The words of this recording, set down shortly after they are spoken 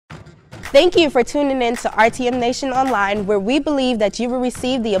Thank you for tuning in to RTM Nation Online, where we believe that you will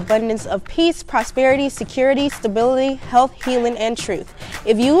receive the abundance of peace, prosperity, security, stability, health, healing, and truth.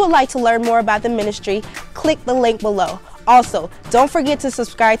 If you would like to learn more about the ministry, click the link below. Also, don't forget to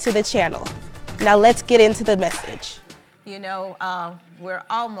subscribe to the channel. Now let's get into the message. You know, we're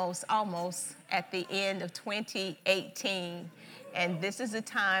almost at the end of 2018, and this is a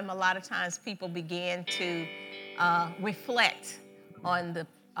time, a lot of times people begin to reflect on the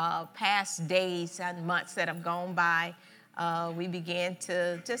past days and months that have gone by. We began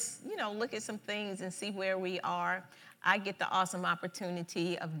to just, look at some things and see where we are. I get the awesome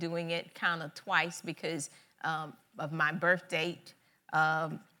opportunity of doing it kind of twice because of my birth date.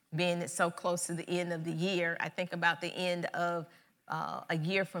 Being so close to the end of the year, I think about the end of a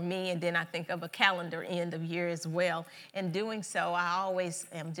year for me, and then I think of a calendar end of year as well. In doing so, I always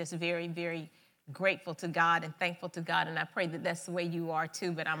am just very, very grateful to God and thankful to God, and I pray that that's the way you are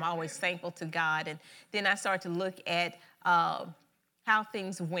too, but I'm always thankful to God. And then I start to look at how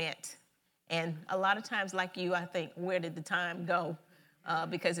things went, and a lot of times, like you, I think, where did the time go?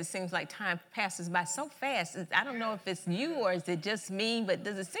 Because it seems like time passes by so fast. I don't know if it's you or is it just me, but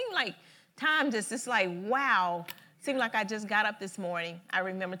does it seem like time just like, wow, seemed like I just got up this morning. I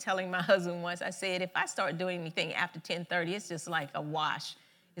remember telling my husband once, I said, if I start doing anything after 10:30, it's just like a wash.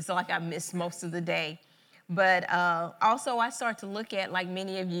 It's like I missed most of the day. But also I start to look at, like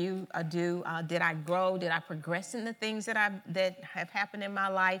many of you do, did I grow? Did I progress in the things that have happened in my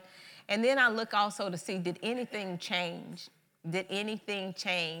life? And then I look also to see, did anything change? Did anything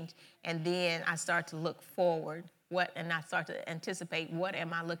change? And then I start to look forward. And I start to anticipate, what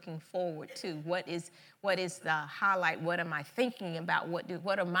am I looking forward to? What is the highlight? What am I thinking about?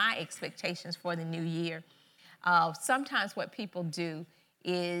 What are my expectations for the new year? Sometimes what people do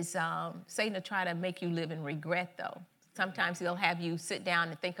is Satan will try to make you live in regret, though. Sometimes he'll have you sit down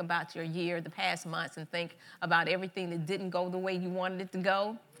and think about your year, the past months, and think about everything that didn't go the way you wanted it to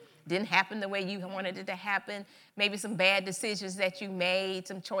go. Didn't happen the way you wanted it to happen, maybe some bad decisions that you made,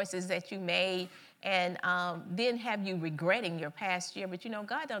 some choices that you made, and then have you regretting your past year. But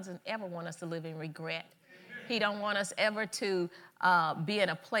God doesn't ever want us to live in regret. He don't want us ever to be in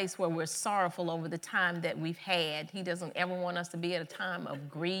a place where we're sorrowful over the time that we've had. He doesn't ever want us to be at a time of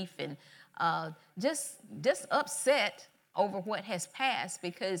grief and just upset over what has passed,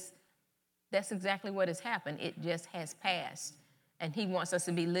 because that's exactly what has happened. It just has passed. And he wants us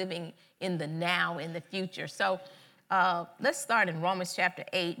to be living in the now, in the future. So let's start in Romans chapter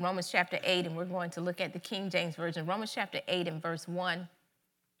 8. Romans chapter 8, and we're going to look at the King James Version. Romans chapter 8 and verse 1,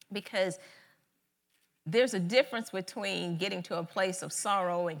 because there's a difference between getting to a place of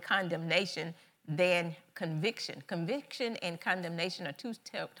sorrow and condemnation than conviction. Conviction and condemnation are two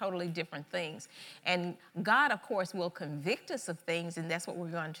totally different things. And God, of course, will convict us of things, and that's what we're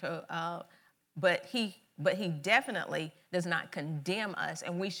going to, but he definitely does not condemn us,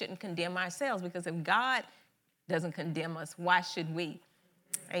 and we shouldn't condemn ourselves, because if God doesn't condemn us, why should we?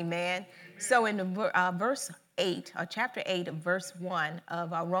 Amen. So in the verse 8, or chapter 8 of verse 1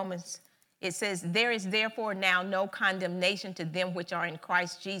 of Romans, it says, there is therefore now no condemnation to them which are in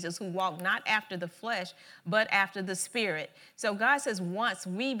Christ Jesus, who walk not after the flesh, but after the Spirit. So God says once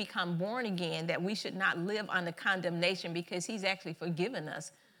we become born again, that we should not live under condemnation, because he's actually forgiven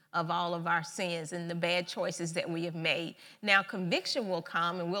us of all of our sins and the bad choices that we have made. Now, conviction will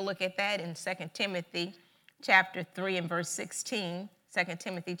come, and we'll look at that in 2 Timothy chapter 3 and verse 16. 2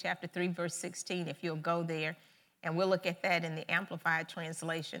 Timothy chapter 3, verse 16, if you'll go there. And we'll look at that in the Amplified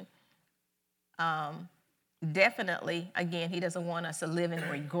translation. Definitely, again, he doesn't want us to live in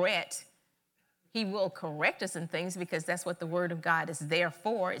regret. He will correct us in things, because that's what the word of God is there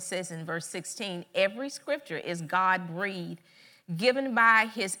for. It says in verse 16, every scripture is God-breathed, given by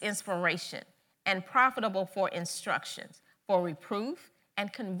his inspiration, and profitable for instructions, for reproof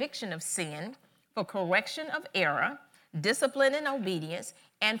and conviction of sin, for correction of error, discipline and obedience,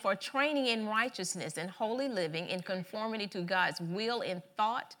 and for training in righteousness and holy living in conformity to God's will in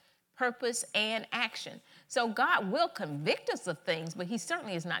thought, purpose, and action. So God will convict us of things, but he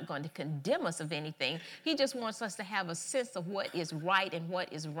certainly is not going to condemn us of anything. He just wants us to have a sense of what is right and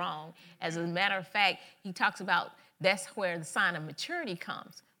what is wrong. As a matter of fact, he talks about that's where the sign of maturity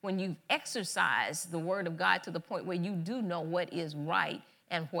comes, when you've exercised the word of God to the point where you do know what is right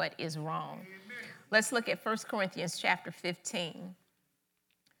and what is wrong. Amen. Let's look at 1 Corinthians chapter 15.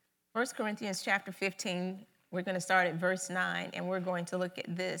 1 Corinthians chapter 15, we're going to start at verse 9, and we're going to look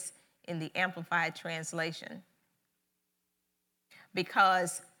at this in the Amplified translation.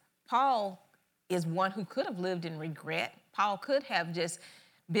 Because Paul is one who could have lived in regret. Paul could have just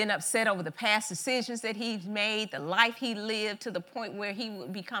been upset over the past decisions that he's made, the life he lived, to the point where he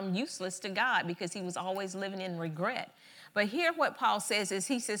would become useless to God because he was always living in regret. But here what Paul says is,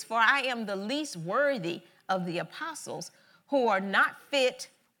 he says, for I am the least worthy of the apostles, who are not fit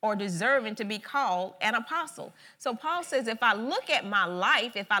or deserving to be called an apostle. So Paul says, if I look at my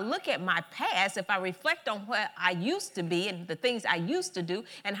life, if I look at my past, if I reflect on what I used to be and the things I used to do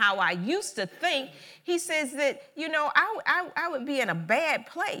and how I used to think, he says that, you know, I would be in a bad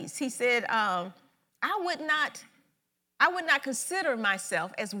place. He said, I would not consider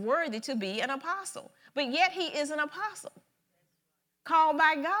myself as worthy to be an apostle. But yet he is an apostle called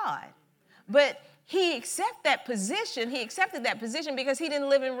by God. But he accepted that position because he didn't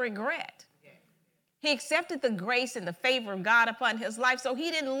live in regret. He accepted the grace and the favor of God upon his life. So he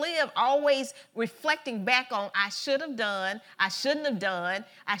didn't live always reflecting back on, I should have done, I shouldn't have done,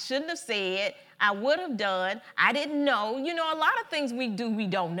 I shouldn't have said, I would have done, I didn't know. You know, a lot of things we do, we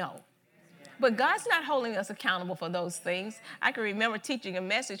don't know. But God's not holding us accountable for those things. I can remember teaching a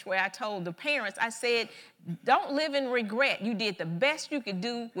message where I told the parents, I said, don't live in regret. You did the best you could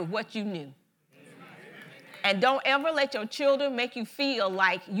do with what you knew. And don't ever let your children make you feel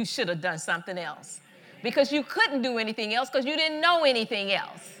like you should have done something else, because you couldn't do anything else because you didn't know anything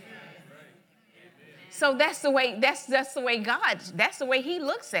else. So that's the way he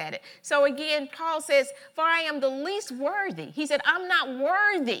looks at it. So again, Paul says, for I am the least worthy. He said, I'm not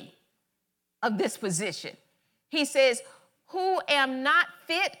worthy of this position. He says, who am not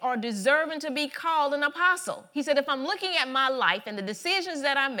fit or deserving to be called an apostle. He said, if I'm looking at my life and the decisions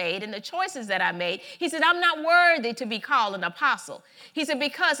that I made and the choices that I made, he said, I'm not worthy to be called an apostle. He said,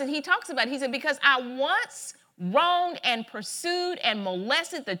 because I once wronged and pursued and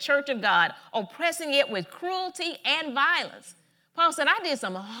molested the church of God, oppressing it with cruelty and violence. Paul said, I did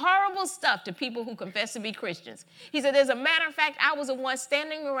some horrible stuff to people who confess to be Christians. He said, as a matter of fact, I was the one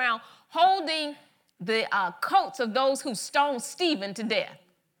standing around holding the coats of those who stoned Stephen to death.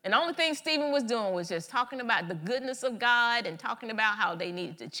 And the only thing Stephen was doing was just talking about the goodness of God and talking about how they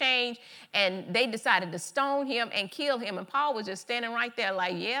needed to change. And they decided to stone him and kill him. And Paul was just standing right there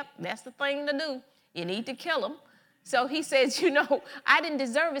like, yep, that's the thing to do. You need to kill him. So he says, you know, I didn't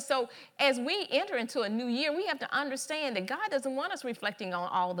deserve it. So as we enter into a new year, we have to understand that God doesn't want us reflecting on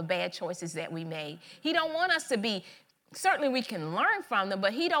all the bad choices that we made. He don't want us to be, certainly we can learn from them,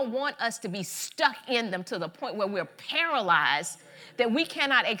 but he don't want us to be stuck in them to the point where we're paralyzed, that we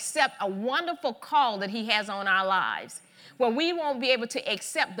cannot accept a wonderful call that he has on our lives, where we won't be able to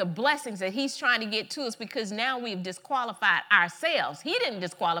accept the blessings that he's trying to get to us because now we've disqualified ourselves. He didn't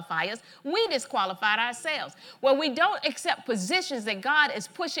disqualify us. We disqualified ourselves. Where we don't accept positions that God is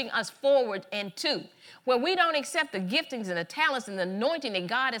pushing us forward into, where we don't accept the giftings and the talents and the anointing that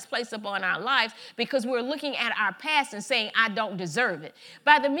God has placed upon our lives because we're looking at our past and saying, I don't deserve it.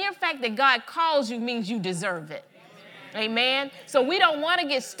 By the mere fact that God calls you means you deserve it. Amen. So we don't want to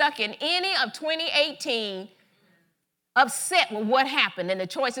get stuck in any of 2018 upset with what happened and the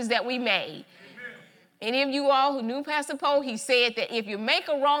choices that we made. Any of you all who knew Pastor Powe, he said that if you make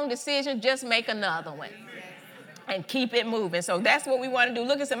a wrong decision, just make another one and keep it moving. So that's what we want to do.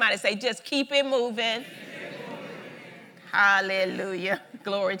 Look at somebody and say, just keep it moving. Hallelujah.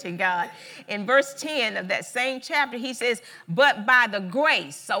 Glory to God. In verse 10 of that same chapter, he says, but by the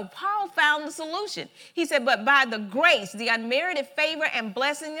grace. So Paul found the solution. He said, but by the grace, the unmerited favor and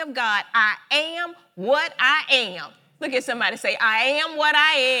blessing of God, I am what I am. Look at somebody say, I am what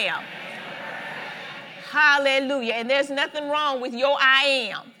I am. Hallelujah. And there's nothing wrong with your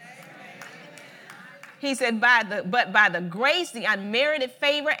I am. He said, but by the grace, the unmerited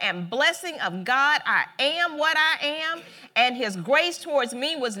favor and blessing of God, I am what I am. And his grace towards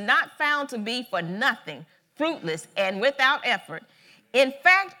me was not found to be for nothing, fruitless, and without effort. In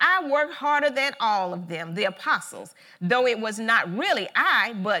fact, I worked harder than all of them, the apostles, though it was not really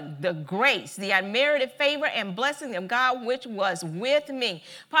I, but the grace, the unmerited favor and blessing of God, which was with me.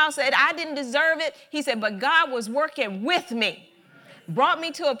 Paul said, I didn't deserve it. He said, but God was working with me, brought me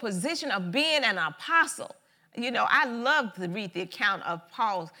to a position of being an apostle. You know, I love to read the account of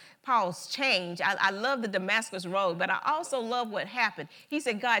Paul's change. I love the Damascus Road, but I also love what happened. He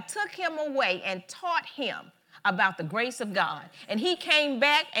said God took him away and taught him about the grace of God. And he came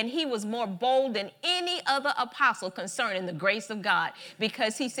back and he was more bold than any other apostle concerning the grace of God,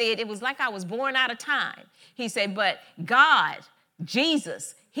 because he said, it was like I was born out of time. He said, but God,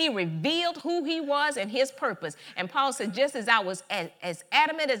 Jesus, he revealed who he was and his purpose. And Paul said, just as I was as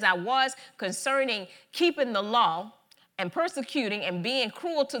adamant as I was concerning keeping the law and persecuting and being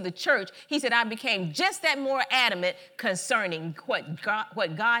cruel to the church, he said, I became just that more adamant concerning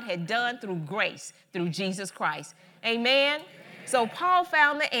what God had done through grace, through Jesus Christ. Amen. So Paul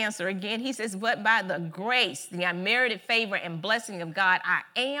found the answer again. He says, but by the grace, the unmerited favor and blessing of God, I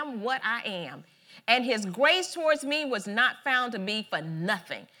am what I am. And his grace towards me was not found to be for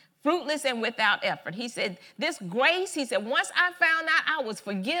nothing, fruitless and without effort. He said, this grace, he said, once I found out I was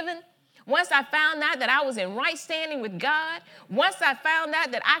forgiven, once I found out that I was in right standing with God, once I found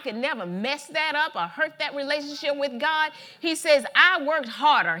out that I could never mess that up or hurt that relationship with God, he says, I worked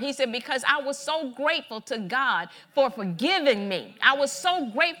harder. He said, because I was so grateful to God for forgiving me. I was so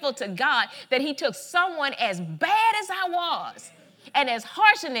grateful to God that he took someone as bad as I was and as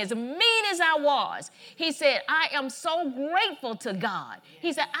harsh and as mean as I was. He said, I am so grateful to God.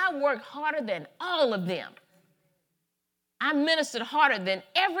 He said, I worked harder than all of them. I ministered harder than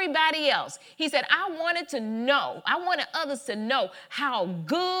everybody else. He said, I wanted others to know how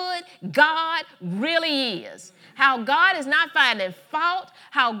good God really is, how God is not finding fault,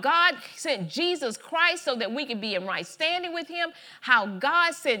 how God sent Jesus Christ so that we could be in right standing with him, how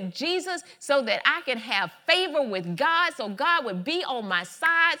God sent Jesus so that I could have favor with God, so God would be on my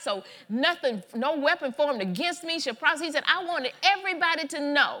side, so no weapon formed against me should prosper. He said, I wanted everybody to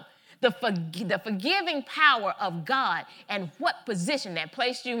know the forgiving power of God and what position that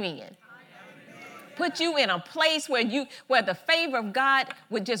placed you in. Put you in a place where the favor of God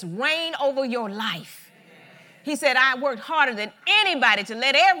would just reign over your life. He said, I worked harder than anybody to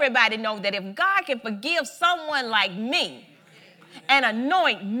let everybody know that if God can forgive someone like me and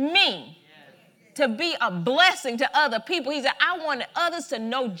anoint me to be a blessing to other people, he said, I wanted others to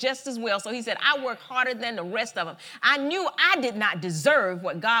know just as well. So he said, I worked harder than the rest of them. I knew I did not deserve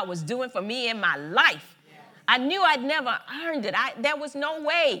what God was doing for me in my life. I knew I'd never earned it. There was no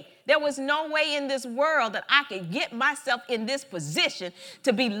way. There was no way in this world that I could get myself in this position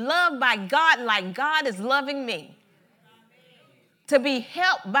to be loved by God like God is loving me. To be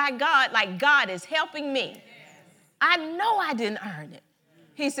helped by God like God is helping me. I know I didn't earn it.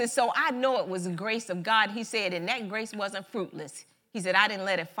 He said, so I know it was the grace of God. He said, and that grace wasn't fruitless. He said, I didn't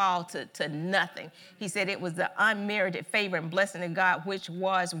let it fall to nothing. He said, it was the unmerited favor and blessing of God which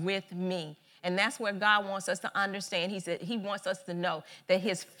was with me. And that's where God wants us to understand. He said he wants us to know that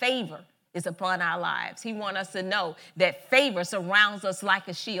his favor is upon our lives. He wants us to know that favor surrounds us like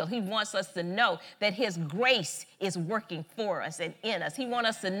a shield. He wants us to know that his grace is working for us and in us. He wants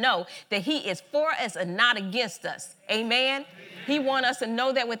us to know that he is for us and not against us. Amen? He wants us to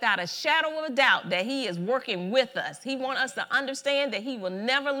know that without a shadow of a doubt that he is working with us. He wants us to understand that he will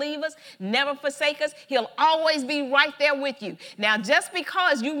never leave us, never forsake us. He'll always be right there with you. Now, just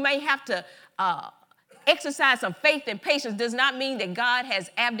because you may have to exercise some faith and patience does not mean that God has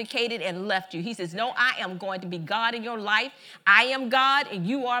abdicated and left you. He says, no, I am going to be God in your life. I am God and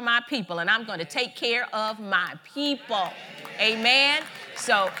you are my people, and I'm going to take care of my people. Amen.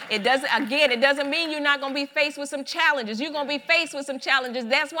 So it doesn't mean you're not going to be faced with some challenges. You're going to be faced with some challenges.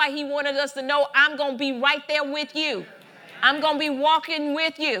 That's why he wanted us to know, I'm going to be right there with you. I'm going to be walking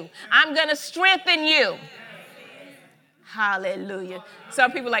with you. I'm going to strengthen you. Hallelujah.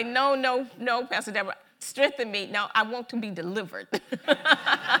 Some people are like, no, Pastor Deborah, strengthen me. No, I want to be delivered.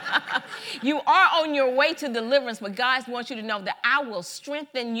 You are on your way to deliverance, but God wants you to know that I will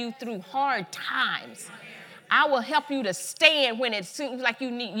strengthen you through hard times. I will help you to stand when it seems like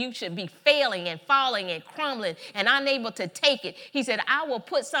you should be failing and falling and crumbling and unable to take it. He said, I will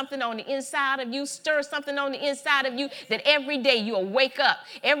put something on the inside of you, stir something on the inside of you that every day you'll wake up.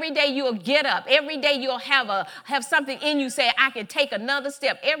 Every day you'll get up. Every day you'll have something in you say, I can take another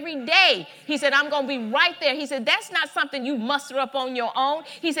step. Every day, he said, I'm going to be right there. He said, that's not something you muster up on your own.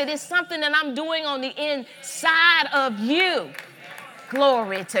 He said, it's something that I'm doing on the inside of you.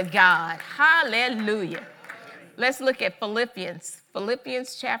 Glory to God. Hallelujah. Let's look at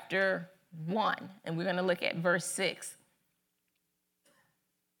Philippians chapter 1, and we're going to look at verse 6.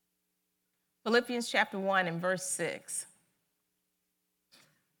 Philippians chapter 1 and verse 6.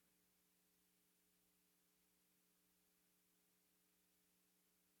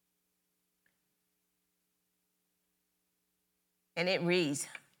 And it reads,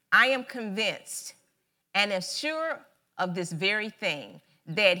 I am convinced and am sure of this very thing,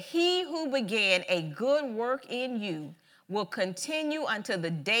 that he who began a good work in you will continue until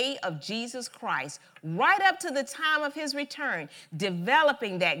the day of Jesus Christ, right up to the time of his return,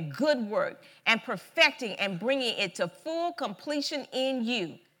 developing that good work and perfecting and bringing it to full completion in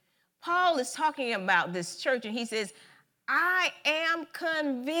you. Paul is talking about this church, and he says, I am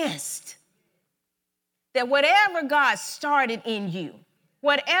convinced that whatever God started in you,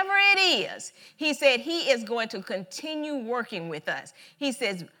 whatever it is, he said he is going to continue working with us. He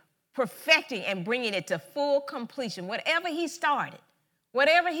says perfecting and bringing it to full completion. Whatever he started,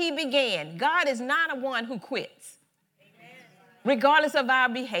 whatever he began, God is not a one who quits. Amen. Regardless of our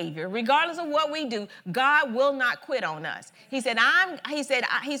behavior, regardless of what we do, God will not quit on us. He said,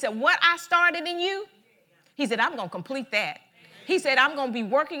 what I started in you, he said, I'm going to complete that. He said, I'm going to be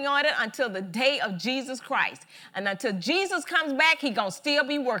working on it until the day of Jesus Christ. And until Jesus comes back, he's going to still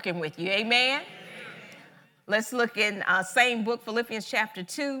be working with you. Amen? Let's look in same book, Philippians chapter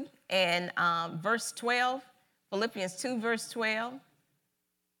 2 and verse 12. Philippians 2, verse 12.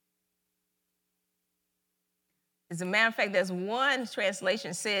 As a matter of fact, there's one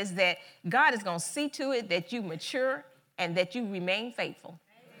translation says that God is going to see to it that you mature and that you remain faithful.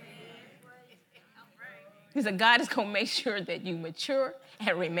 He said God is going to make sure that you mature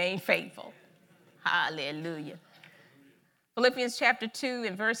and remain faithful. Hallelujah. Philippians chapter 2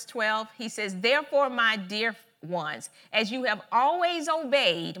 and verse 12, he says, therefore, my dear ones, as you have always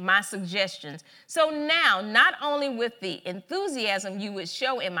obeyed my suggestions, so now, not only with the enthusiasm you would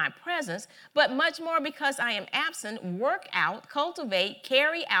show in my presence, but much more because I am absent, work out, cultivate,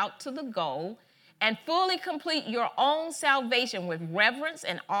 carry out to the goal, and fully complete your own salvation with reverence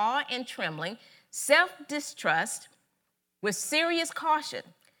and awe and trembling, self-distrust, with serious caution,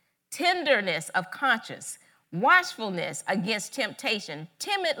 tenderness of conscience, watchfulness against temptation,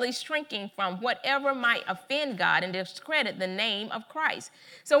 timidly shrinking from whatever might offend God and discredit the name of Christ.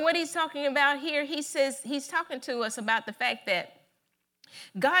 So what he's talking about here, he says, he's talking to us about the fact that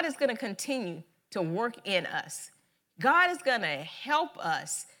God is going to continue to work in us. God is going to help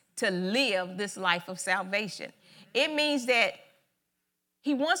us to live this life of salvation. It means that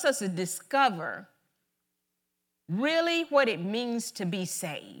he wants us to discover really what it means to be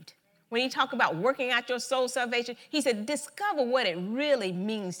saved. When he talked about working out your soul salvation, he said, discover what it really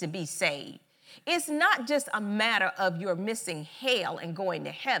means to be saved. It's not just a matter of you're missing hell and going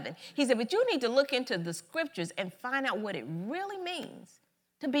to heaven. He said, but you need to look into the scriptures and find out what it really means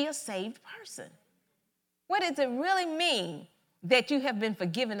to be a saved person. What does it really mean that you have been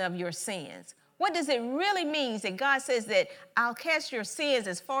forgiven of your sins? What does it really mean that God says that I'll cast your sins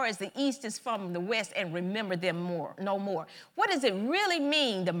as far as the east is from the west and remember them no more? What does it really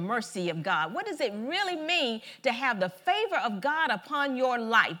mean, the mercy of God? What does it really mean to have the favor of God upon your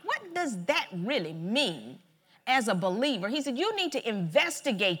life? What does that really mean as a believer? He said, you need to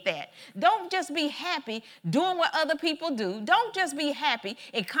investigate that. Don't just be happy doing what other people do. Don't just be happy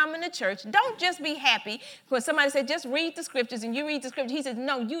in coming to church. Don't just be happy when somebody said, just read the scriptures and you read the scriptures. He said,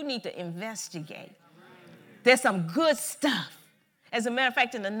 no, you need to investigate. There's some good stuff. As a matter of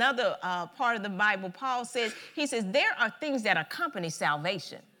fact, in another part of the Bible, Paul says, he says, there are things that accompany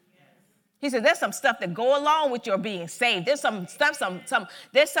salvation. He said, there's some stuff that go along with your being saved. There's some stuff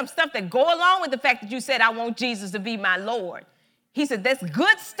that go along with the fact that you said, I want Jesus to be my Lord. He said, that's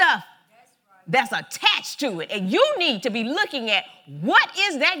good stuff that's attached to it. And you need to be looking at what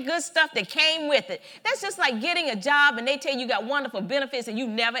is that good stuff that came with it. That's just like getting a job and they tell you got wonderful benefits and you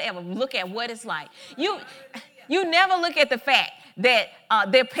never ever look at what it's like. You never look at the fact that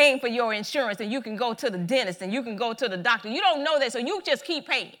they're paying for your insurance and you can go to the dentist and you can go to the doctor. You don't know that, so you just keep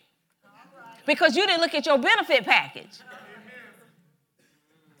paying. Because you didn't look at your benefit package.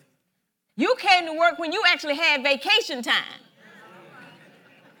 You came to work when you actually had vacation time.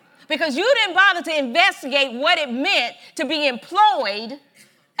 Because you didn't bother to investigate what it meant to be employed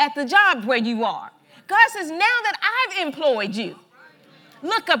at the job where you are. God says, now that I've employed you,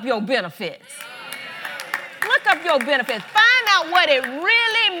 look up your benefits. Look up your benefits. Find out what it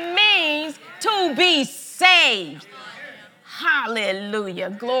really means to be saved.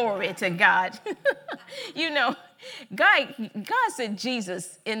 Hallelujah. Glory to God. You know, God sent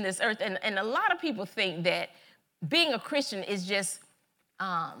Jesus in this earth, and a lot of people think that being a Christian is just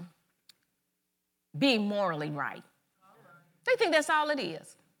being morally right. They think that's all it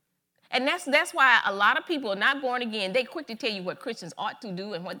is. And that's why a lot of people are not born again. They quick to tell you what Christians ought to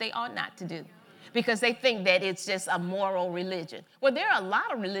do and what they ought not to do, because they think that it's just a moral religion. Well, there are a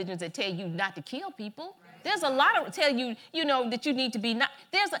lot of religions that tell you not to kill people. There's a lot of tell you, that you need to be not.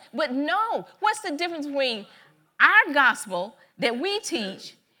 But no, what's the difference between our gospel that we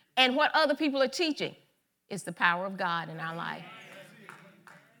teach and what other people are teaching? It's the power of God in our life.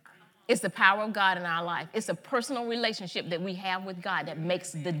 It's the power of God in our life. It's a personal relationship that we have with God that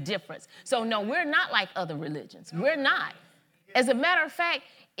makes the difference. So no, we're not like other religions. We're not. As a matter of fact,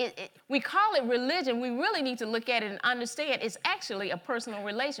 we call it religion. We really need to look at it and understand it's actually a personal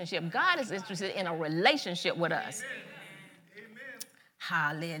relationship. God is interested in a relationship with us. Amen.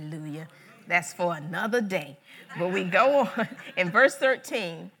 Hallelujah. That's for another day. But we go on in verse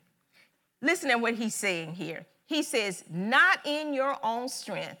 13. Listen to what he's saying here. He says, not in your own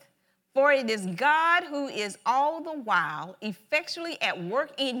strength, for it is God who is all the while effectually at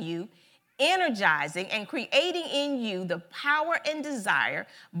work in you, energizing and creating in you the power and desire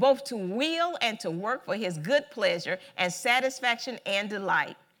both to will and to work for his good pleasure and satisfaction and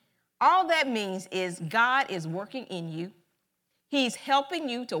delight. All that means is God is working in you. He's helping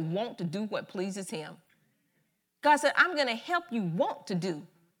you to want to do what pleases him. God said, I'm going to help you want to do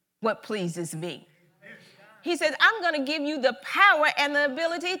what pleases me. He says, I'm going to give you the power and the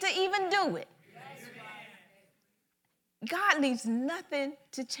ability to even do it. God leaves nothing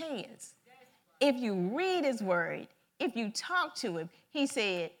to chance. If you read his word, if you talk to him, he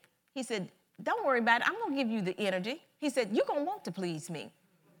said, don't worry about it. I'm going to give you the energy. He said, you're going to want to please me.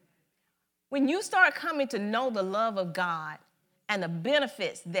 When you start coming to know the love of God and the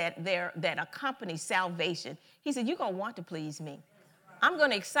benefits that accompany salvation, he said, you're going to want to please me. I'm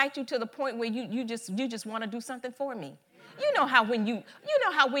going to excite you to the point where you just want to do something for me. You know how when you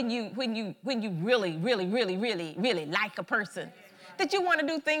really, really, really, really, really like a person, that you want to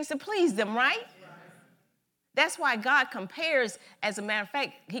do things to please them, right? That's why God compares, as a matter of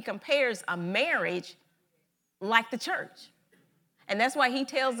fact, he compares a marriage like the church. And that's why he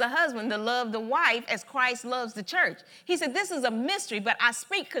tells the husband to love the wife as Christ loves the church. He said, this is a mystery, but I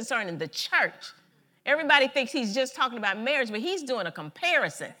speak concerning the church. Everybody thinks he's just talking about marriage, but he's doing a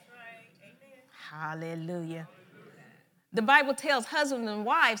comparison. Hallelujah. The Bible tells husbands and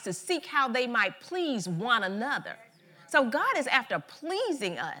wives to seek how they might please one another. So God is after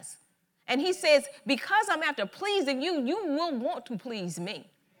pleasing us. And he says, because I'm after pleasing you, you will want to please me.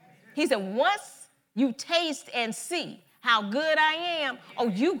 He said, once you taste and see how good I am, oh,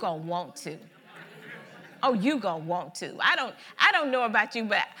 you gonna want to. Oh, you gonna want to. I don't know about you,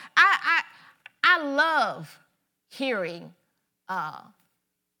 but I love hearing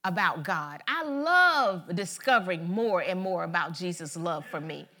about God. I love discovering more and more about Jesus' love for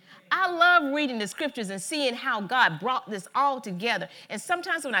me. I love reading the scriptures and seeing how God brought this all together. And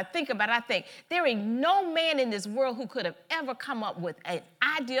sometimes when I think about it, I think there ain't no man in this world who could have ever come up with an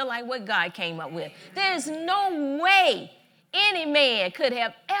idea like what God came up with. There's no way any man could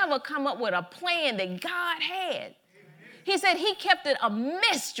have ever come up with a plan that God had. He said he kept it a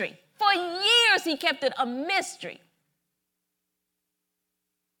mystery. For years he kept it a mystery.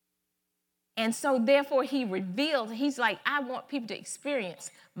 And so therefore he revealed, he's like, I want people to experience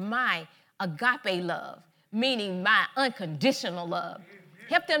my agape love, meaning my unconditional love.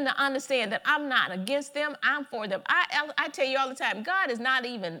 Help them to understand that I'm not against them, I'm for them. I tell you all the time, God is not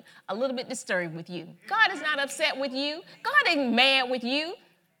even a little bit disturbed with you. God is not upset with you. God ain't mad with you.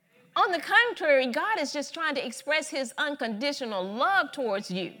 On the contrary, God is just trying to express his unconditional love towards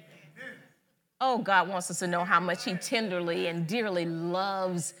you. Oh, God wants us to know how much he tenderly and dearly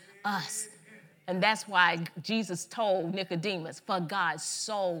loves us. And that's why Jesus told Nicodemus, for God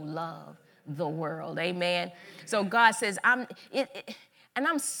so loved the world. Amen. So God says, and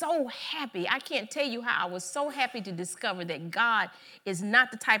I'm so happy. I can't tell you how I was so happy to discover that God is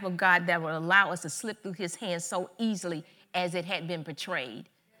not the type of God that will allow us to slip through his hands so easily as it had been portrayed.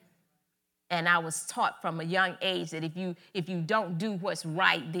 And I was taught from a young age that if you don't do what's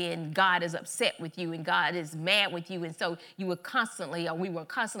right, then God is upset with you and God is mad with you. And so we were constantly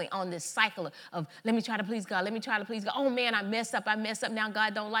on this cycle of let me try to please God, let me try to please God. Oh man, I messed up, now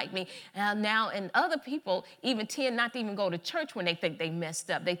God don't like me. And other people even tend not to even go to church when they think they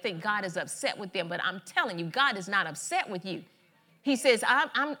messed up. They think God is upset with them, but I'm telling you, God is not upset with you. He says,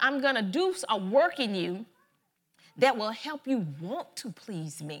 I'm gonna do a work in you that will help you want to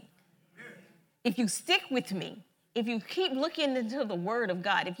please me. If you stick with me, if you keep looking into the word of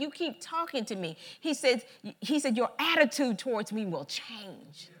God, if you keep talking to me, he said your attitude towards me will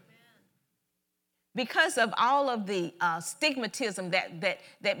change. Because of all of the stigmatism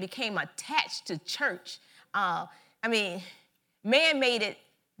that became attached to church, man made it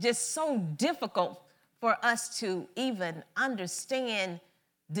just so difficult for us to even understand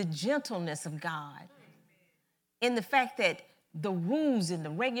the gentleness of God in the fact that the rules and the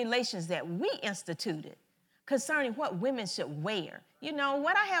regulations that we instituted concerning what women should wear. You know,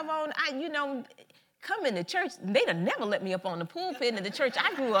 what I have on, coming to church, they'd have never let me up on the pulpit in the church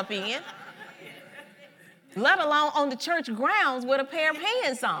I grew up in, let alone on the church grounds with a pair of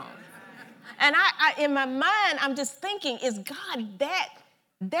pants on. And I in my mind, I'm just thinking, is God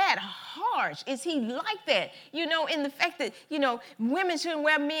that harsh? Is he like that? In the fact that, women shouldn't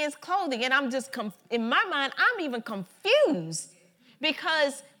wear men's clothing. And I'm just, in my mind, I'm even confused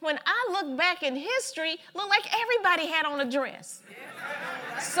because when I look back in history, look like everybody had on a dress.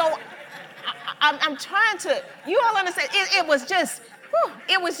 So I'm trying to, you all understand, it was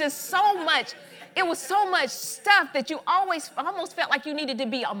just so much. It was so much stuff that you almost felt like you needed to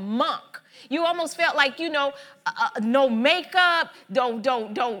be a monk. You almost felt like, no makeup, don't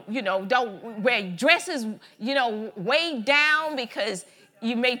wear dresses, way down because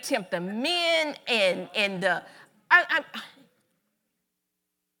you may tempt the men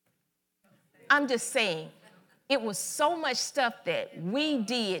I'm just saying, it was so much stuff that we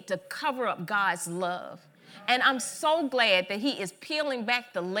did to cover up God's love. And I'm so glad that he is peeling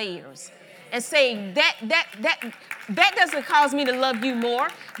back the layers and saying that doesn't cause me to love you more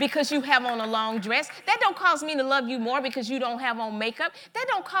because you have on a long dress. That don't cause me to love you more because you don't have on makeup. That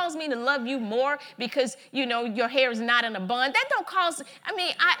don't cause me to love you more because, your hair is not in a bun. That don't cause,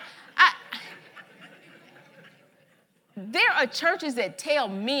 there are churches that tell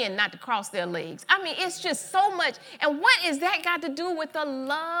men not to cross their legs. It's just so much. And what is that got to do with the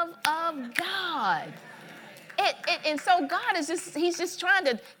love of God? And so God he's just trying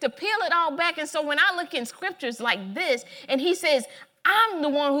to peel it all back. And so when I look in scriptures like this, and he says, I'm the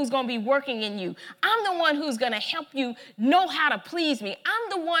one who's going to be working in you. I'm the one who's going to help you know how to please me. I'm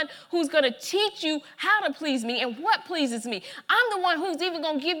the one who's going to teach you how to please me and what pleases me. I'm the one who's even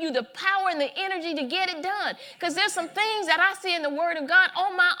going to give you the power and the energy to get it done. Because there's some things that I see in the Word of God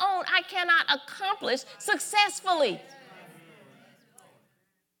on my own I cannot accomplish successfully.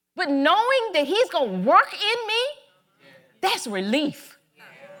 But knowing that he's going to work in me, that's relief.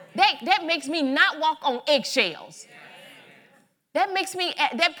 That makes me not walk on eggshells. That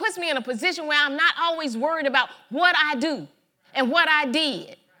puts me in a position where I'm not always worried about what I do and what I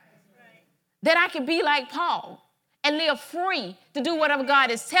did. That I can be like Powe and live free to do whatever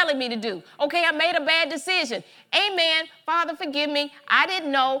God is telling me to do. Okay, I made a bad decision. Amen. Father, forgive me. I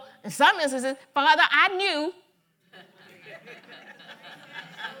didn't know. In some instances, Father, I knew.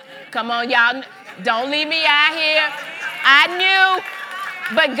 Come on, y'all. Don't leave me out here. I knew.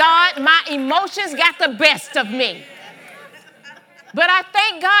 But God, my emotions got the best of me. But I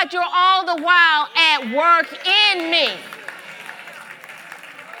thank God you're all the while at work in me.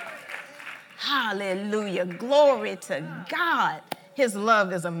 Hallelujah. Glory to God. His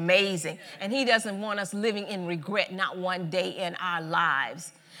love is amazing. And he doesn't want us living in regret, not one day in our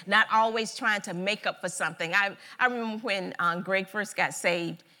lives. Not always trying to make up for something. I remember when Greg first got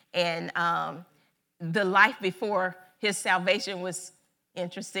saved, and the life before his salvation was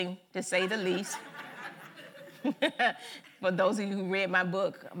interesting, to say the least. For those of you who read my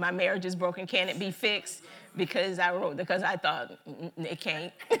book, My Marriage is Broken, Can It Be Fixed? Because I thought, it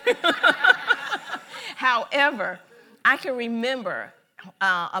can't. However, I can remember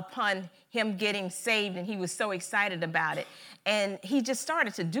upon him getting saved, and he was so excited about it. And he just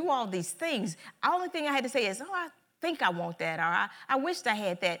started to do all these things. The only thing I had to say is, I think I want that, or I wished I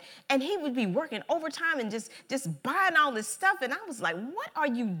had that. And he would be working overtime and just buying all this stuff. And I was like, what are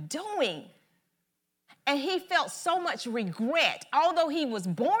you doing? And he felt so much regret. Although he was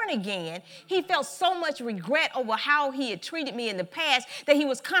born again, he felt so much regret over how he had treated me in the past that he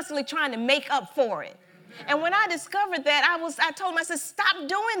was constantly trying to make up for it. And when I discovered that, I told him, I said, stop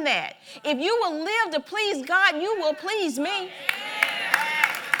doing that. If you will live to please God, you will please me.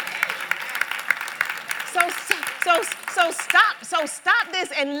 So stop this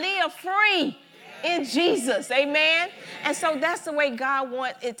and live free in Jesus, amen? And so that's the way God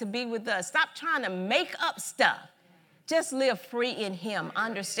wants it to be with us. Stop trying to make up stuff. Just live free in him,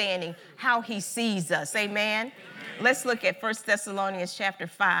 understanding how he sees us, amen? Let's look at 1 Thessalonians chapter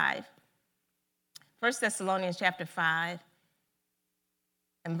 5. 1 Thessalonians chapter 5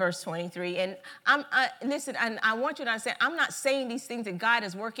 and verse 23. And listen, and I want you to understand, I'm not saying these things that God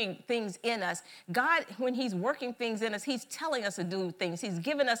is working things in us. God, when he's working things in us, he's telling us to do things. He's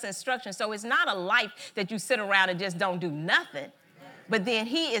giving us instructions. So it's not a life that you sit around and just don't do nothing. But then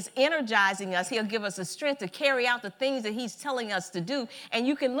he is energizing us. He'll give us the strength to carry out the things that he's telling us to do. And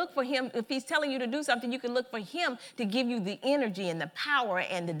you can look for him. If he's telling you to do something, you can look for him to give you the energy and the power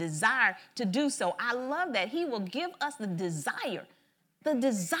and the desire to do so. I love that. He will give us the desire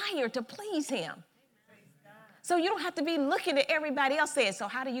to please him. So you don't have to be looking at everybody else saying, so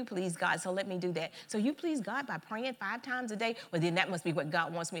how do you please God? So let me do that. So you please God by praying 5 times a day? Well, then that must be what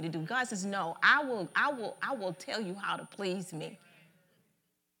God wants me to do. God says, no, I will tell you how to please me.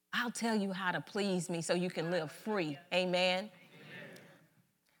 I'll tell you how to please me so you can live free. Amen.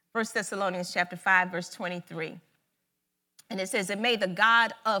 1 Thessalonians chapter 5, verse 23. And it says, and may the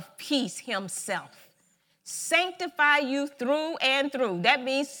God of peace himself sanctify you through and through. That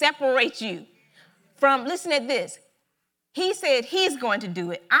means separate you from, listen at this. He said he's going to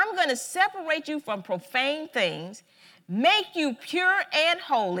do it. I'm going to separate you from profane things, make you pure and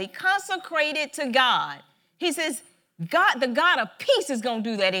holy, consecrated to God. He says, God, the God of peace is going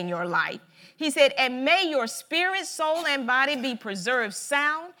to do that in your life. He said, and may your spirit, soul, and body be preserved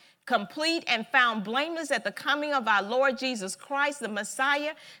sound, complete, and found blameless at the coming of our Lord Jesus Christ, the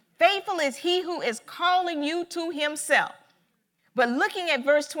Messiah. Faithful is he who is calling you to himself. But looking at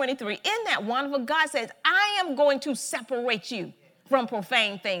verse 23, in that wonderful, God says, I am going to separate you from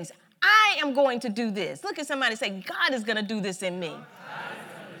profane things. I am going to do this. Look at somebody and say, God is going to do this in me.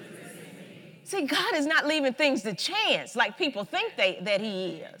 See, God is not leaving things to chance like people think that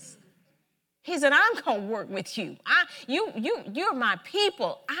he is. He said, I'm going to work with you. You're my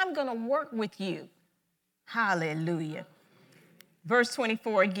people. I'm going to work with you. Hallelujah. Verse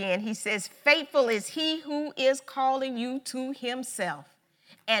 24 again, he says, faithful is he who is calling you to himself,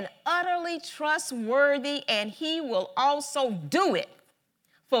 and utterly trustworthy, and he will also do it.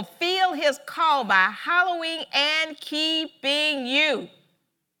 Fulfill his call by hallowing and keeping you.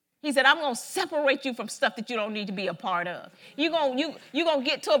 He said, I'm going to separate you from stuff that you don't need to be a part of. You're going to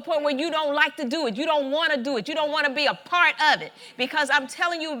get to a point where you don't like to do it. You don't want to do it. You don't want to be a part of it, because I'm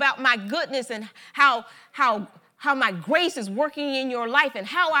telling you about my goodness and how my grace is working in your life and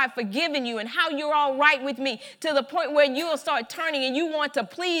how I've forgiven you and how you're all right with me, to the point where you'll start turning and you want to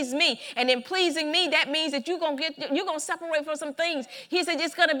please me. And in pleasing me, that means that you're going to separate from some things. He said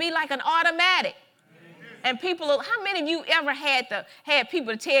it's going to be like an automatic. And people, how many of you ever had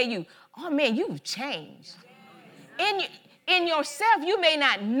people to tell you, oh man, you've changed? In yourself, you may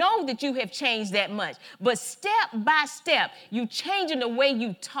not know that you have changed that much, but step by step, you're changing the way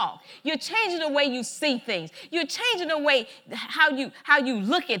you talk. You're changing the way you see things. You're changing the way how you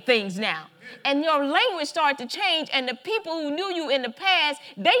look at things now. And your language started to change, and the people who knew you in the past,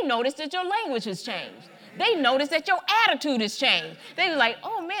 they noticed that your language has changed. They noticed that your attitude has changed. They were like,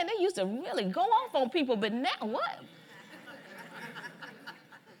 oh man, they used to really go off on people, but now what?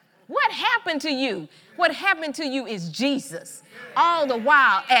 What happened to you? What happened to you is Jesus, all the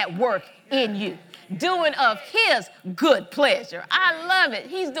while at work in you, doing of his good pleasure. I love it.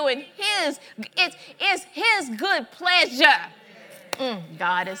 He's doing it's his good pleasure.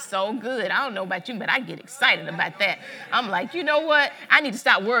 God is so good. I don't know about you, but I get excited about that. I'm like, you know what? I need to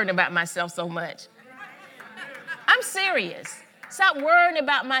stop worrying about myself so much. I'm serious. Stop worrying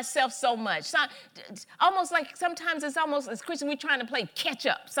about myself so much. Almost like sometimes it's almost as Christians, we're trying to play catch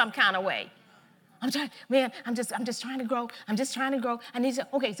up some kind of way. I'm just trying to grow. I'm just trying to grow. I need to,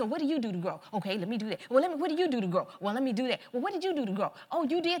 okay, so what do you do to grow? Okay, let me do that. Well, what do you do to grow? Well, let me do that. Well, what did you do to grow? Oh,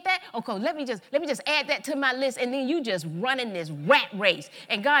 you did that? Okay, let me just add that to my list. And then you just running this rat race.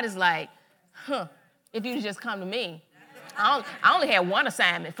 And God is like, if you just come to me, I only had one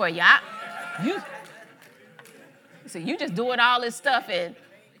assignment for you. So you just doing all this stuff and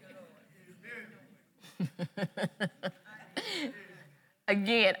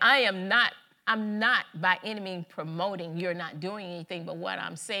again, I'm not by any means promoting you're not doing anything, but what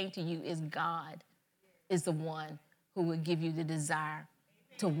I'm saying to you is God is the one who will give you the desire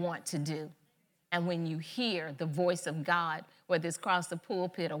to want to do. And when you hear the voice of God, whether it's across the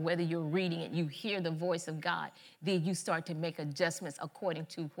pulpit or whether you're reading it, you hear the voice of God, then you start to make adjustments according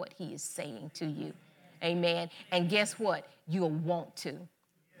to what he is saying to you. Amen. And guess what? You'll want to.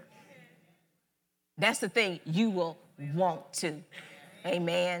 That's the thing. You will want to.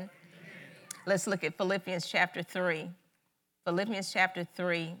 Amen. Let's look at Philippians chapter 3. Philippians chapter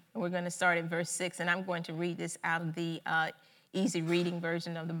 3. And we're going to start at verse 6. And I'm going to read this out of the easy reading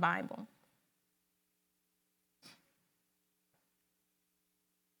version of the Bible.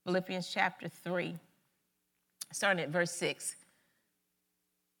 Philippians chapter 3, starting at verse 6.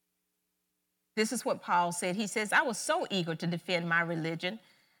 This is what Paul said. He says, I was so eager to defend my religion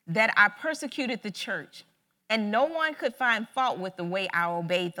that I persecuted the church, and no one could find fault with the way I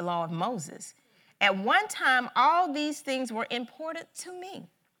obeyed the law of Moses. At one time, all these things were important to me.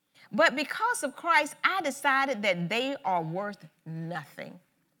 But because of Christ, I decided that they are worth nothing.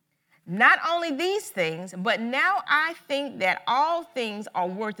 Not only these things, but now I think that all things are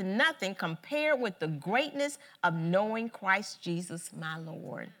worth nothing compared with the greatness of knowing Christ Jesus, my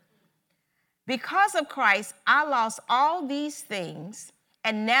Lord. Because of Christ, I lost all these things,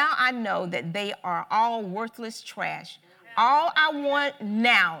 and now I know that they are all worthless trash. All I want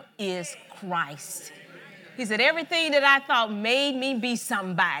now is Christ. He said, everything that I thought made me be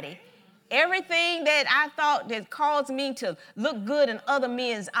somebody, everything that I thought that caused me to look good in other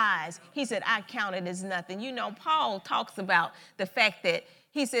men's eyes, he said, I count it as nothing. You know, Paul talks about the fact that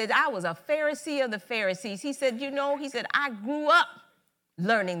he said, I was a Pharisee of the Pharisees. He said, I grew up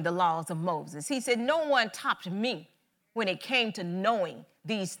learning the laws of Moses. He said, no one topped me when it came to knowing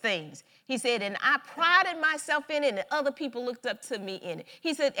these things. He said, and I prided myself in it, and other people looked up to me in it.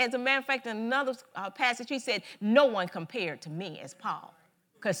 He said, as a matter of fact, in another passage, he said, no one compared to me as Paul.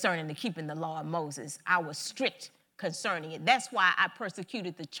 concerning the keeping the law of Moses. I was strict concerning it. That's why I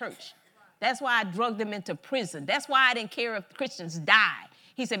persecuted the church. That's why I drugged them into prison. That's why I didn't care if Christians died.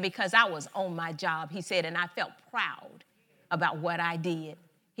 He said, because I was on my job. He said, and I felt proud about what I did.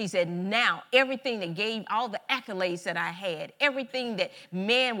 He said, now everything that gave all the accolades that I had, everything that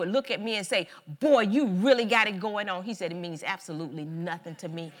man would look at me and say, boy, you really got it going on. He said, it means absolutely nothing to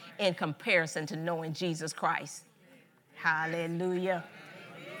me in comparison to knowing Jesus Christ. Hallelujah.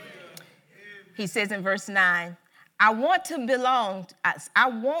 He says in verse 9, I want to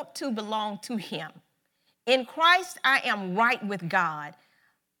belong to him. In Christ, I am right with God,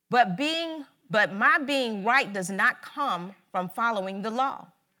 but my being right does not come from following the law.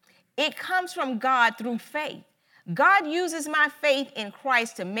 It comes from God through faith. God uses my faith in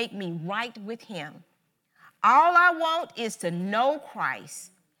Christ to make me right with him. All I want is to know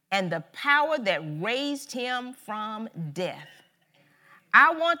Christ and the power that raised him from death.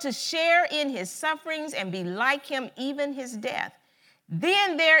 I want to share in his sufferings and be like him, even his death.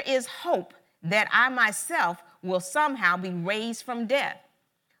 Then there is hope that I myself will somehow be raised from death.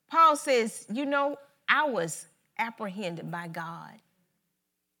 Paul says, I was apprehended by God.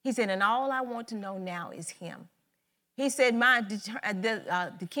 He said, and all I want to know now is him. He said,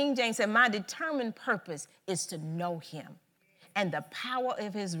 the King James said, my determined purpose is to know him and the power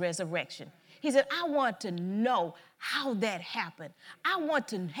of his resurrection. He said, I want to know how that happened. I want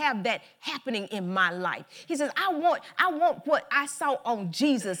to have that happening in my life. He says, I want what I saw on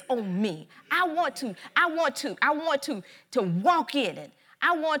Jesus on me. I want to walk in it.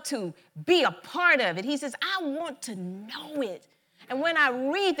 I want to be a part of it. He says, I want to know it. And when I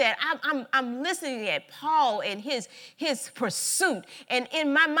read that, I'm listening at Paul and his pursuit. And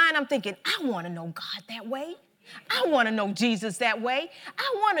in my mind, I'm thinking, I want to know God that way. I want to know Jesus that way.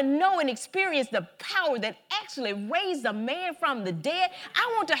 I want to know and experience the power that actually raised a man from the dead.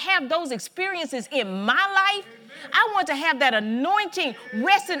 I want to have those experiences in my life. I want to have that anointing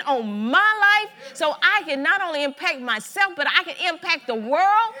resting on my life so I can not only impact myself, but I can impact the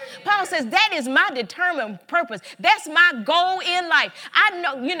world. Paul says that is my determined purpose. That's my goal in life. I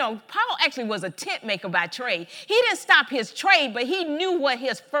know, Paul actually was a tent maker by trade. He didn't stop his trade, but he knew what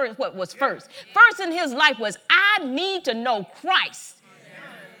was first. First in his life was, I need to know Christ.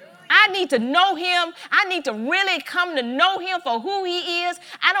 I need to know him. I need to really come to know him for who he is.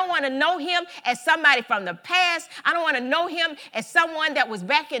 I don't want to know him as somebody from the past. I don't want to know him as someone that was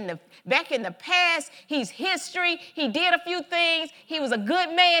back in the past. He's history. He did a few things. He was a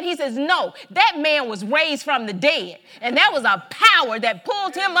good man. He says, no, that man was raised from the dead. And that was a power that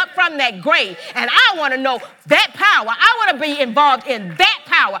pulled him up from that grave. And I want to know that power. I want to be involved in that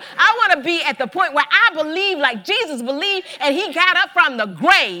power. I want to be at the point where I believe like Jesus believed and he got up from the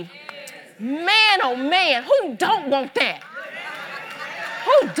grave. Man, oh man, who don't want that?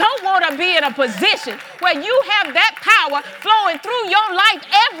 Who don't want to be in a position where you have that power flowing through your life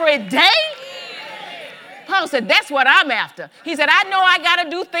every day? Paul said, that's what I'm after. He said, I know I got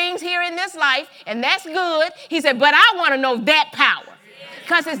to do things here in this life, and that's good. He said, but I want to know that power.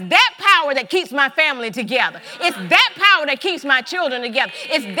 Because it's that power that keeps my family together. It's that power that keeps my children together.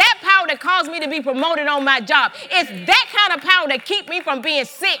 It's that power that caused me to be promoted on my job. It's that kind of power that keeps me from being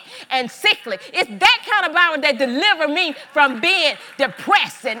sick and sickly. It's that kind of power that delivers me from being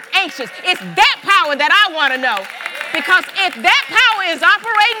depressed and anxious. It's that power that I want to know. Because if that power is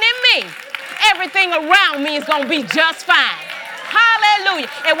operating in me, everything around me is going to be just fine.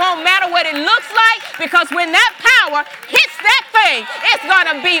 Hallelujah. It won't matter what it looks like, because when that power hits that thing, it's going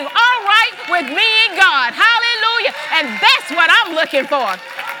to be all right with me and God. Hallelujah. And that's what I'm looking for.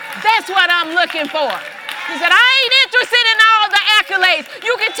 That's what I'm looking for. He said, I ain't interested in all the accolades.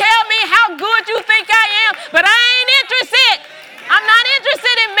 You can tell me how good you think I am, but I ain't interested. I'm not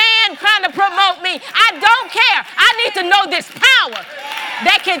interested in man trying to promote me. I don't care. I need to know this power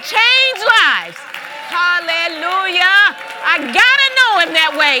that can change lives. Hallelujah. I gotta know him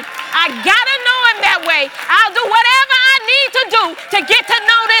that way. I gotta know him that way. I'll do whatever I need to do to get to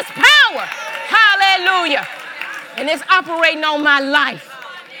know this power. Hallelujah. And it's operating on my life.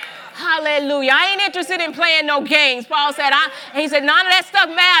 Hallelujah. I ain't interested in playing no games. Paul said, he said, none of that stuff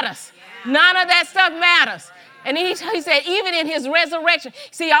matters. None of that stuff matters. And he said, even in his resurrection,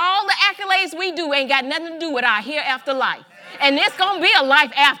 see, all the accolades we do ain't got nothing to do with our hereafter life. And it's going to be a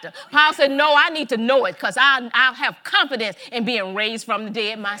life after. Paul said, no, I need to know it because I'll have confidence in being raised from the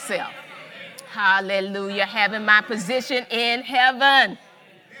dead myself. Hallelujah. Having my position in heaven.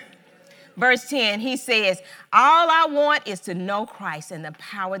 Verse 10, he says, all I want is to know Christ and the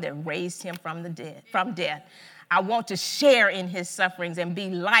power that raised him from death. I want to share in his sufferings and be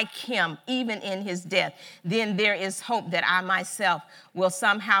like him, even in his death. Then there is hope that I myself will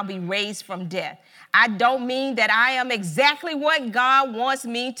somehow be raised from death. I don't mean that I am exactly what God wants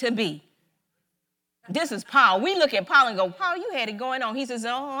me to be. This is Paul. We look at Paul and go, Paul, you had it going on. He says,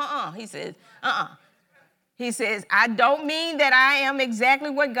 He says, He says, I don't mean that I am exactly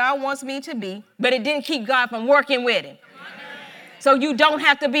what God wants me to be, but it didn't keep God from working with him. So you don't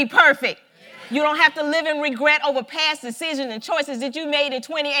have to be perfect. You don't have to live in regret over past decisions and choices that you made in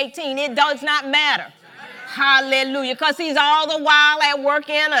 2018. It does not matter. Hallelujah. Because he's all the while at work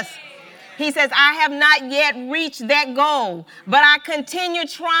in us. He says, I have not yet reached that goal, but I continue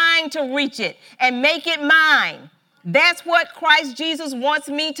trying to reach it and make it mine. That's what Christ Jesus wants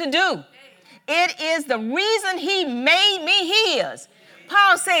me to do. It is the reason he made me his.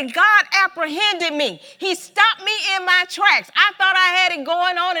 Paul said, God apprehended me. He stopped me in my tracks. I thought I had it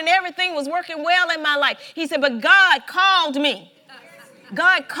going on and everything was working well in my life. He said, but God called me.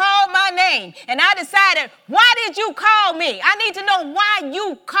 God called my name. And I decided, why did you call me? I need to know why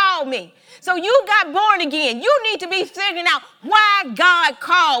you called me. So you got born again. You need to be figuring out why God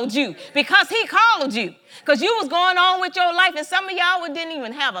called you. Because he called you. Because you was going on with your life and some of y'all didn't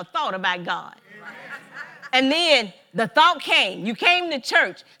even have a thought about God. And then the thought came. You came to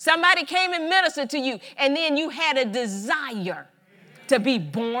church. Somebody came and ministered to you. And then you had a desire to be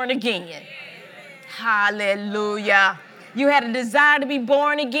born again. Hallelujah. You had a desire to be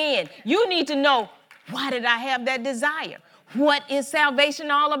born again. You need to know, why did I have that desire? What is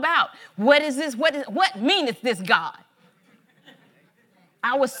salvation all about? What is this? What meaneth this God?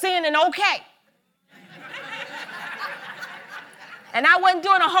 I was sinning, okay. And I wasn't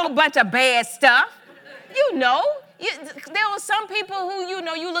doing a whole bunch of bad stuff. You know, there were some people who,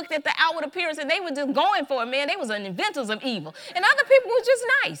 you looked at the outward appearance and they were just going for it, man. They was inventors of evil. And other people were just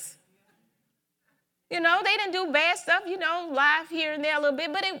nice. They didn't do bad stuff, live here and there a little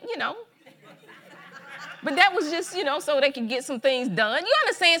bit, but but that was just, so they could get some things done. You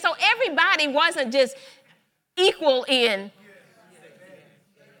understand? So everybody wasn't just equal in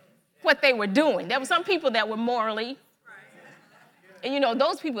what they were doing. There were some people that were morally, and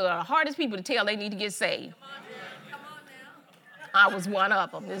those people are the hardest people to tell they need to get saved. I was one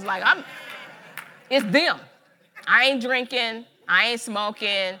of them. It's like, it's them. I ain't drinking, I ain't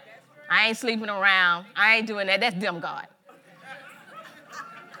smoking, I ain't sleeping around, I ain't doing that. That's them, God.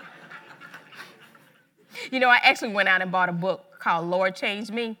 I actually went out and bought a book called Lord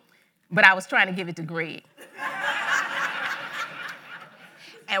Change Me, but I was trying to give it to Greg.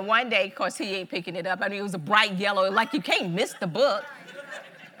 And one day, of course, he ain't picking it up. I mean, it was a bright yellow, like you can't miss the book.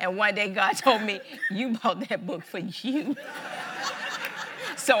 And one day God told me, you bought that book for you.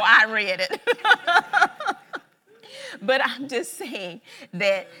 So I read it. But I'm just saying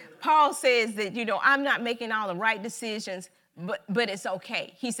that Paul says that, I'm not making all the right decisions, but it's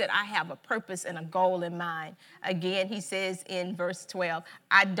okay. He said, I have a purpose and a goal in mind. Again, he says in verse 12,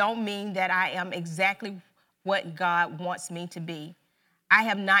 I don't mean that I am exactly what God wants me to be. I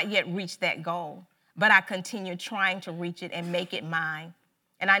have not yet reached that goal, but I continue trying to reach it and make it mine.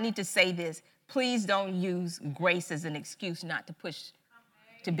 And I need to say this, please don't use grace as an excuse not to push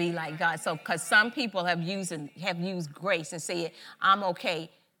to be like God. So, because some people have used grace and said, I'm okay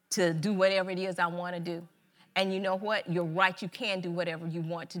to do whatever it is I want to do. And you know what? You're right, you can do whatever you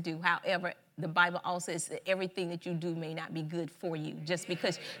want to do. However, the Bible also says that everything that you do may not be good for you. Just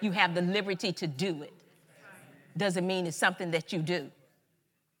because you have the liberty to do it doesn't mean it's something that you do.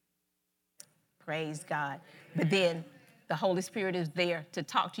 Praise God. But then the Holy Spirit is there to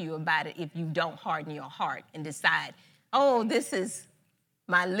talk to you about it if you don't harden your heart and decide, oh, this is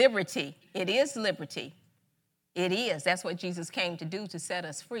my liberty. It is liberty. It is. That's what Jesus came to do, to set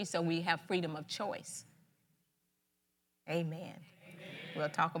us free so we have freedom of choice. Amen. Amen. We'll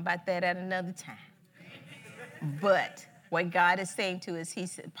talk about that at another time. But what God is saying to us,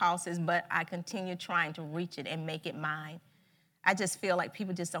 Paul says, but I continue trying to reach it and make it mine. I just feel like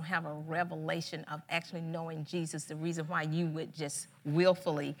people just don't have a revelation of actually knowing Jesus, the reason why you would just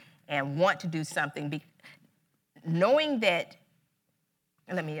willfully and want to do something. Knowing that,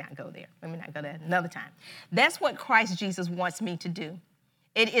 let me not go there. Let me not go there another time. That's what Christ Jesus wants me to do.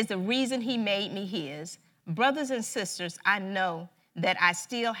 It is the reason he made me his. Brothers and sisters, I know that I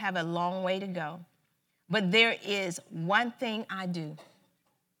still have a long way to go, but there is one thing I do.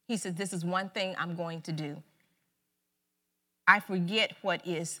 He says, this is one thing I'm going to do. I forget what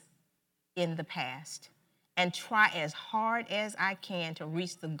is in the past and try as hard as I can to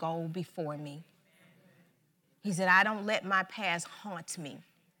reach the goal before me. He said, I don't let my past haunt me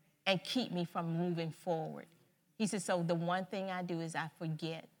and keep me from moving forward. He said, so the one thing I do is I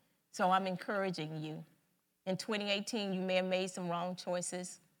forget. So I'm encouraging you In 2018, you may have made some wrong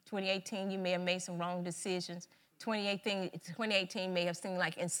choices. 2018, you may have made some wrong decisions. 2018 may have seemed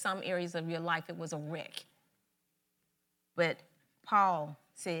like in some areas of your life it was a wreck. But Paul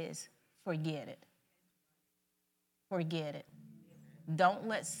says, forget it. Forget it. Don't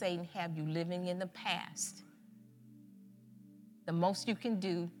let Satan have you living in the past. The most you can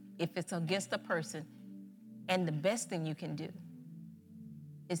do, if it's against a person, and the best thing you can do,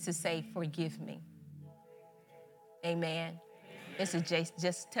 is to say, forgive me. Amen. It's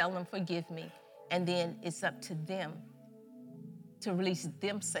just tell them, forgive me. And then it's up to them to release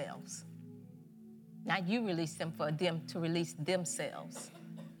themselves. Not you release them, for them to release themselves.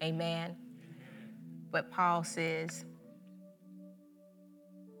 Amen. But Paul says,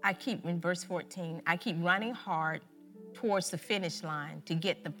 in verse 14, I keep running hard towards the finish line to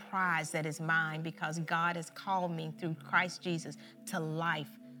get the prize that is mine, because God has called me through Christ Jesus to life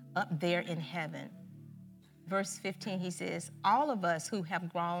up there in heaven. Verse 15, he says, all of us who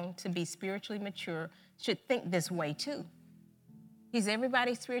have grown to be spiritually mature should think this way too.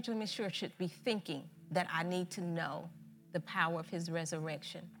 Everybody spiritually mature should be thinking that I need to know the power of his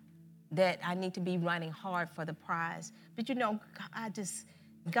resurrection, that I need to be running hard for the prize. But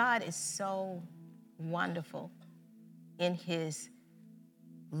God is so wonderful in his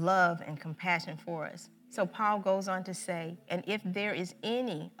love and compassion for us. So Paul goes on to say, and if there is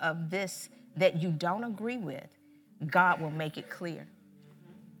any of this that you don't agree with, God will make it clear.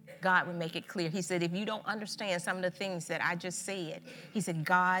 God will make it clear. He said, if you don't understand some of the things that I just said, he said,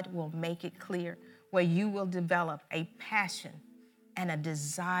 God will make it clear, where you will develop a passion and a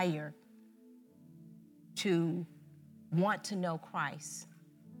desire to want to know Christ,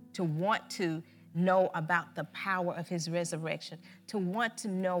 to want to know about the power of his resurrection, to want to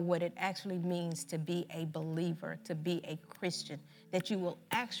know what it actually means to be a believer, to be a Christian, that you will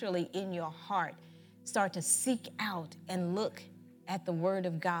actually in your heart start to seek out and look at the word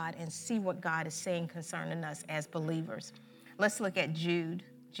of God and see what God is saying concerning us as believers. Let's look at Jude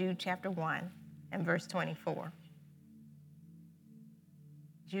chapter 1 and verse 24.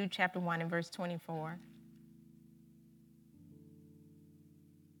 Jude chapter 1 and verse 24.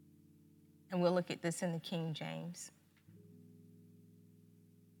 And we'll look at this in the King James.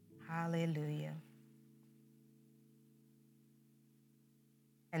 Hallelujah.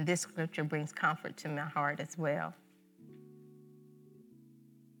 And this scripture brings comfort to my heart as well.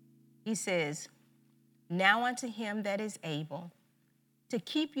 He says, now unto him that is able to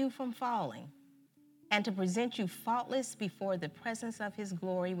keep you from falling and to present you faultless before the presence of his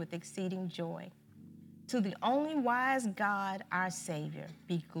glory with exceeding joy. To the only wise God, our Savior,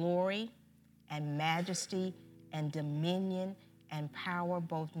 be glory and majesty and dominion and power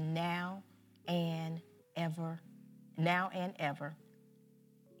both now and ever.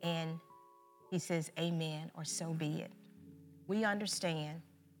 And he says, amen, or so be it. We understand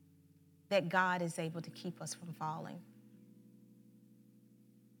that God is able to keep us from falling.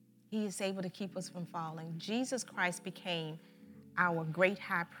 He is able to keep us from falling. Jesus Christ became our great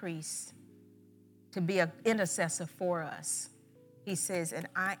high priest to be an intercessor for us. He says, and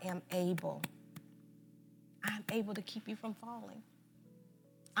I'm able to keep you from falling.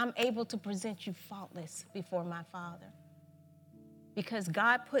 I'm able to present you faultless before my Father. Because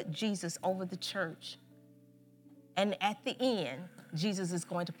God put Jesus over the church. And at the end, Jesus is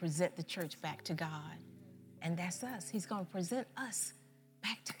going to present the church back to God. And that's us. He's going to present us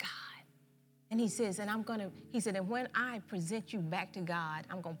back to God. And he says, and when I present you back to God,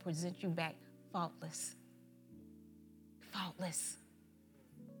 I'm going to present you back faultless. Faultless.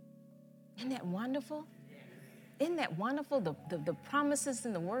 Isn't that wonderful? Isn't that wonderful? The promises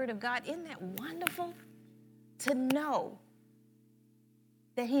in the Word of God. Isn't that wonderful? To know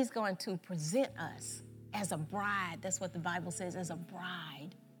that he's going to present us as a bride. That's what the Bible says, as a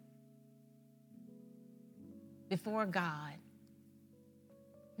bride before God.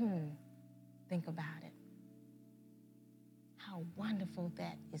 Think about it. How wonderful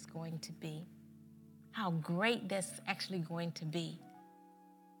that is going to be. How great that's actually going to be.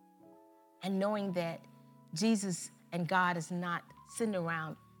 And knowing that Jesus and God is not sitting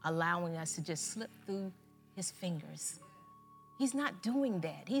around allowing us to just slip through his fingers. He's not doing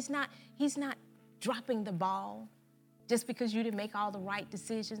that. He's not dropping the ball just because you didn't make all the right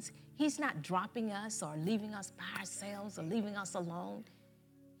decisions. He's not dropping us or leaving us by ourselves or leaving us alone.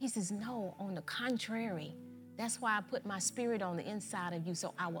 He says, no, on the contrary. That's why I put my spirit on the inside of you,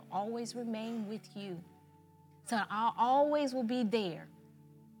 so I will always remain with you. So I always will be there,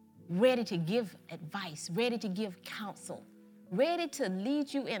 ready to give advice, ready to give counsel, ready to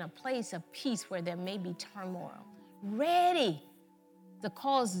lead you in a place of peace where there may be turmoil, ready to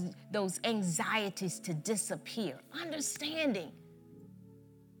cause those anxieties to disappear. Understanding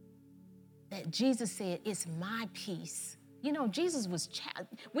that Jesus said, it's my peace. You know, Jesus was,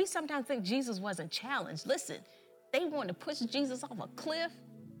 we sometimes think Jesus wasn't challenged. Listen, they wanted to push Jesus off a cliff.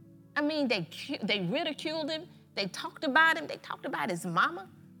 I mean, they ridiculed him. They talked about him. They talked about his mama.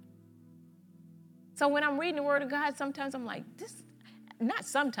 So when I'm reading the Word of God, sometimes I'm like, this, not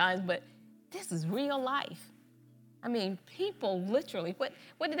sometimes, but this is real life. I mean, people literally, what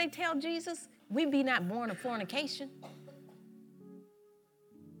did they tell Jesus? We be not born of fornication.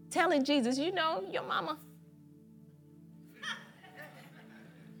 Telling Jesus, you know, your mama.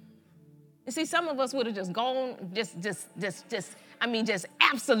 You see, some of us would have just gone, just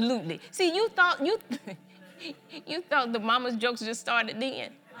absolutely. See, you thought the mama's jokes just started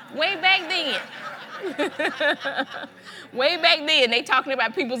then. Way back then. Way back then, they talking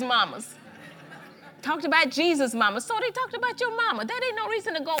about people's mamas. Talked about Jesus' mama. So they talked about your mama. That ain't no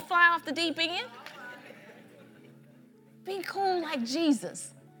reason to go fly off the deep end. Be cool like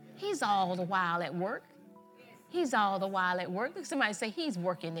Jesus. He's all the while at work. He's all the while at work. Look, somebody say, he's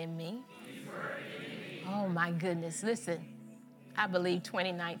working in me. Oh my goodness. Listen, I believe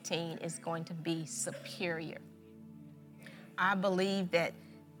 2019 is going to be superior. I believe that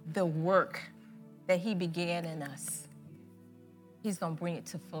the work that he began in us, he's going to bring it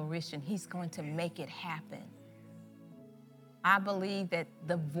to fruition. He's going to make it happen. I believe that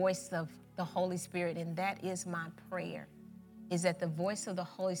the voice of the Holy Spirit, and that is my prayer, is that the voice of the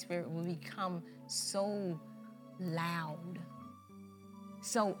Holy Spirit will become so loud,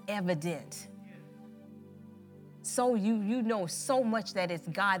 so evident, so you know so much that it's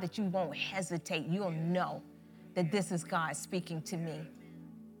God that you won't hesitate. You'll know that this is God speaking to me.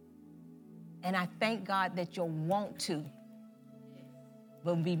 And I thank God that your want to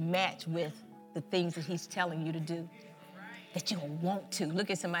will be matched with the things that he's telling you to do. That you'll want to.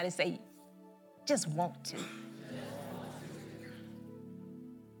 Look at somebody and say, just want to.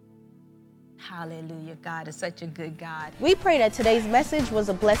 Hallelujah. God is such a good God. We pray that today's message was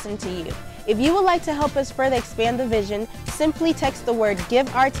a blessing to you. If you would like to help us further expand the vision, simply text the word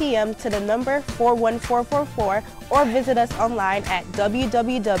GIVE-RTM to the number 41444 or visit us online at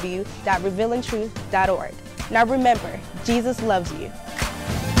www.revealingtruth.org. Now remember, Jesus loves you.